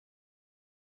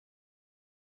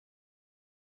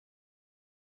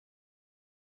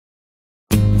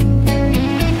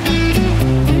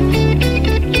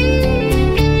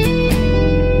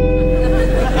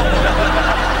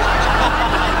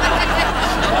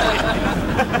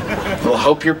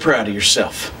hope you're proud of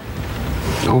yourself.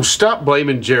 Oh, stop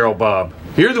blaming Gerald, Bob.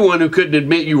 You're the one who couldn't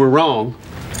admit you were wrong.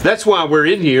 That's why we're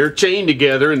in here, chained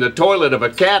together in the toilet of a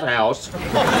cat house.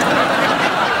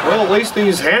 Well, at least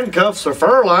these handcuffs are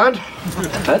fur-lined.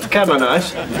 That's kind of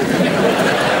nice.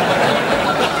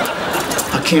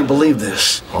 I can't believe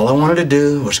this. All I wanted to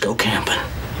do was go camping.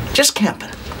 Just camping.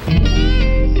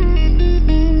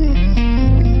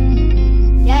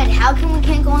 Dad, how come we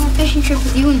can't go on a fishing trip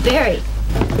with you and Barry?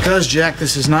 Because, Jack,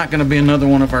 this is not going to be another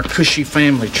one of our cushy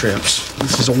family trips.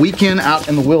 This is a weekend out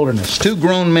in the wilderness. 2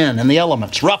 grown men in the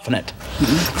elements, roughing it.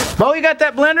 Bo, you got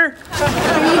that blender?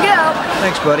 Here you go.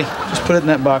 Thanks, buddy. Just put it in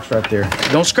that box right there.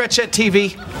 Don't scratch that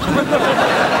TV.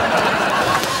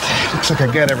 Looks like I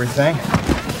got everything.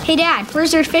 Hey, Dad,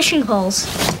 where's our fishing holes?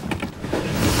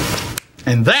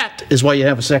 And that is why you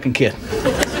have a second kid.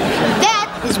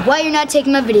 That is why you're not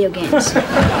taking my video games. Hey,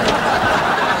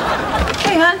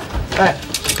 hon. Hey,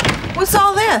 What's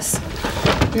all this?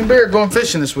 me and Barry are going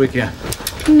fishing this weekend.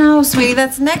 No, sweetie,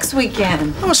 that's next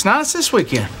weekend. No, it's not. It's this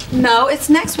weekend. No, it's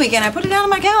next weekend. I put it down on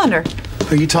my calendar.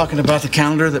 Are you talking about the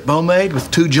calendar that Bo made with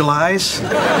 2 Julys? No,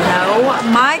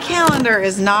 my calendar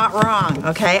is not wrong,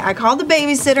 okay? I called the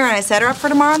babysitter and I set her up for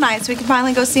tomorrow night so we can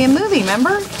finally go see a movie,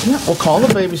 remember? Yeah, we'll call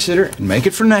the babysitter and make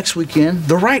it for next weekend,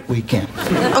 the right weekend.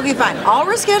 Okay, fine. I'll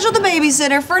reschedule the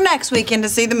babysitter for next weekend to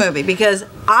see the movie because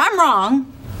I'm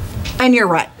wrong and you're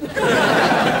right.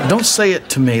 Don't say it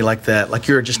to me like that, like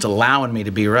you're just allowing me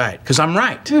to be right, because I'm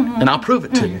right, and I'll prove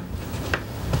it to you.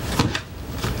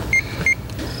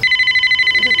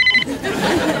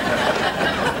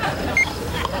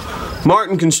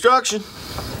 Martin Construction.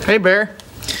 Hey, Bear.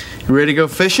 You ready to go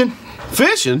fishing?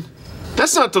 Fishing?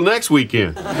 That's not till next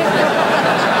weekend.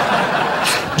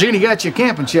 Jeannie got you a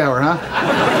camping shower, huh?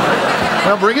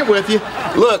 Well, bring it with you.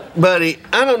 Look, buddy,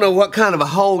 I don't know what kind of a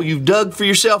hole you've dug for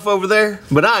yourself over there,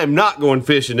 but I am not going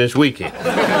fishing this weekend.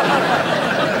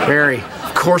 Barry,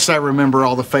 of course I remember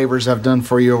all the favors I've done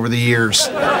for you over the years.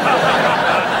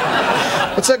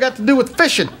 What's that got to do with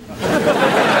fishing?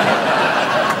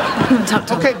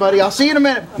 Okay, buddy, I'll see you in a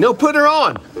minute. No, put her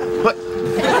on. What?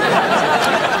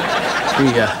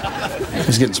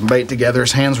 He's getting some bait together.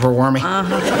 His hands were wormy.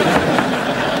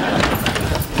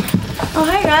 Oh,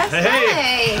 hey, guys.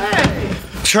 Hey.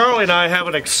 Charlie and I have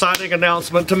an exciting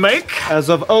announcement to make. As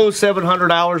of 0700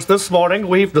 hours this morning,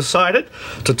 we've decided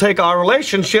to take our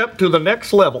relationship to the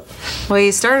next level.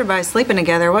 We started by sleeping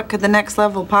together. What could the next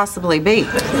level possibly be?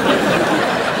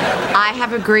 I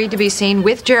have agreed to be seen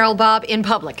with Gerald Bob in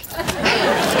public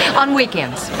on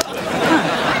weekends.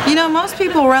 You know, most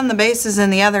people run the bases in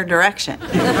the other direction.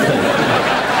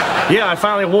 Yeah, I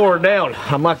finally wore her down.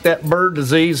 I'm like that bird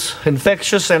disease,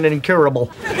 infectious and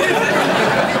incurable.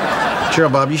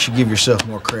 Gerald Bob, you should give yourself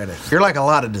more credit. You're like a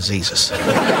lot of diseases.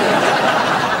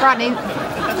 Rodney,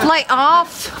 lay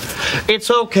off.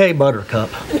 It's okay, Buttercup.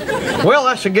 Well,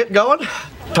 I should get going.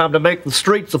 Time to make the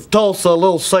streets of Tulsa a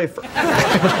little safer.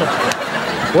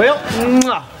 Well,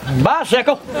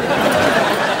 bicycle.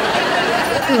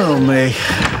 Oh, me.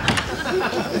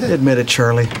 Admit it,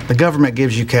 Charlie. The government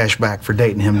gives you cash back for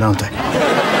dating him, don't they?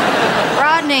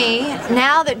 Rodney,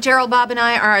 now that Gerald Bob and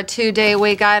I are a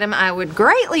 2-day-a-week item, I would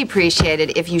greatly appreciate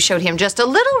it if you showed him just a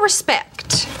little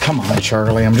respect. Come on,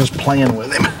 Charlie. I'm just playing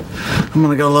with him. I'm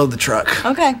gonna go load the truck.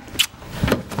 Okay.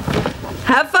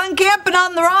 Have fun camping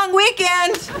on the wrong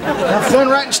weekend. Have fun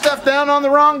writing stuff down on the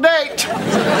wrong date.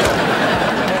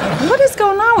 What is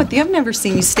going on with you? I've never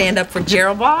seen you stand up for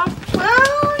Gerald Bob.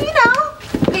 Well, you know,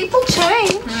 people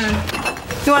change.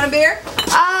 You want a beer?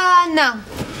 No.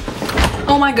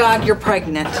 Oh my God, you're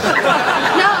pregnant. No,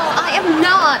 I am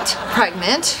not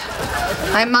pregnant.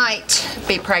 I might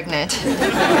be pregnant.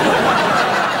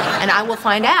 And I will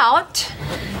find out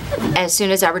as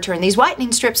soon as I return these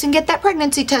whitening strips and get that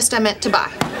pregnancy test I meant to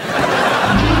buy.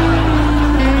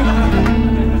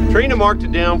 Trina marked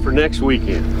it down for next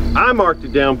weekend. I marked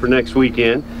it down for next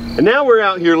weekend. And now we're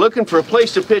out here looking for a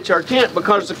place to pitch our tent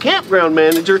because the campground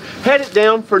manager had it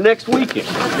down for next weekend.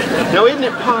 Now, isn't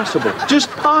it possible, just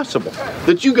possible,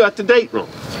 that you got the date wrong?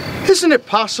 Isn't it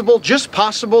possible, just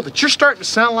possible, that you're starting to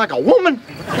sound like a woman?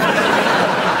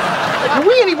 Are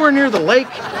we anywhere near the lake?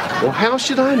 Well, how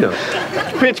should I know?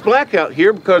 Pitch black out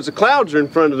here because the clouds are in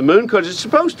front of the moon because it's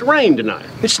supposed to rain tonight.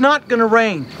 It's not gonna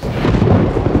rain.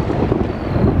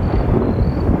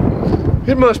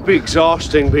 It must be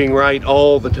exhausting being right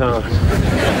all the time.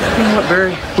 You know what,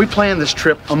 Barry? We planned this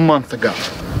trip a month ago.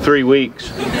 3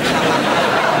 weeks.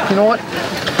 You know what?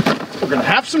 We're gonna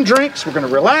have some drinks, we're gonna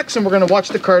relax, and we're gonna watch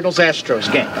the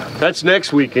Cardinals-Astros game. That's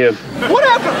next weekend.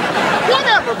 Whatever!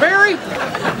 Whatever, Barry!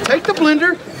 Take the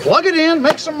blender, plug it in,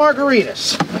 make some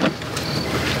margaritas.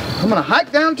 I'm gonna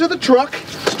hike down to the truck,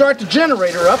 start the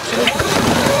generator up. What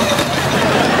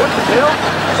the hell?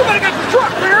 Somebody got the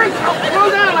truck, Barry!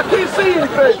 Slow down, I can't see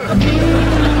anything.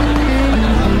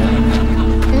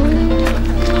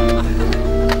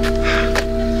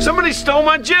 Somebody stole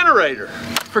my generator.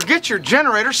 Forget your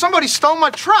generator, somebody stole my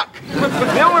truck.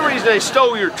 The only reason they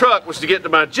stole your truck was to get to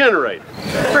my generator.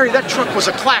 Barry, that truck was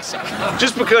a classic.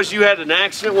 Just because you had an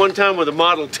accident one time with a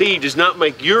Model T does not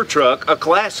make your truck a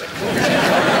classic.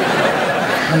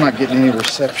 I'm not getting any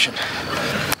reception.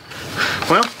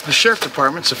 Well, the sheriff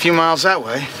department's a few miles that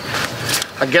way.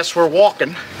 I guess we're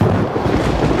walking.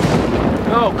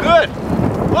 Oh, good.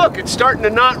 Look, it's starting to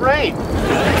not rain.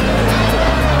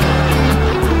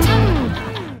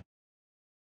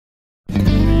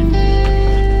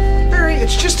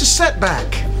 It's just a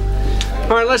setback.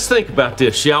 All right, let's think about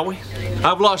this, shall we?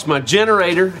 I've lost my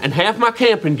generator and half my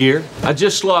camping gear. I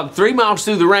just slogged 3 miles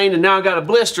through the rain and now I got a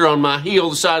blister on my heel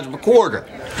the size of a quarter.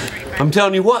 I'm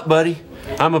telling you what, buddy,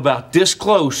 I'm about this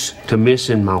close to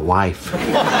missing my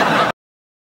wife.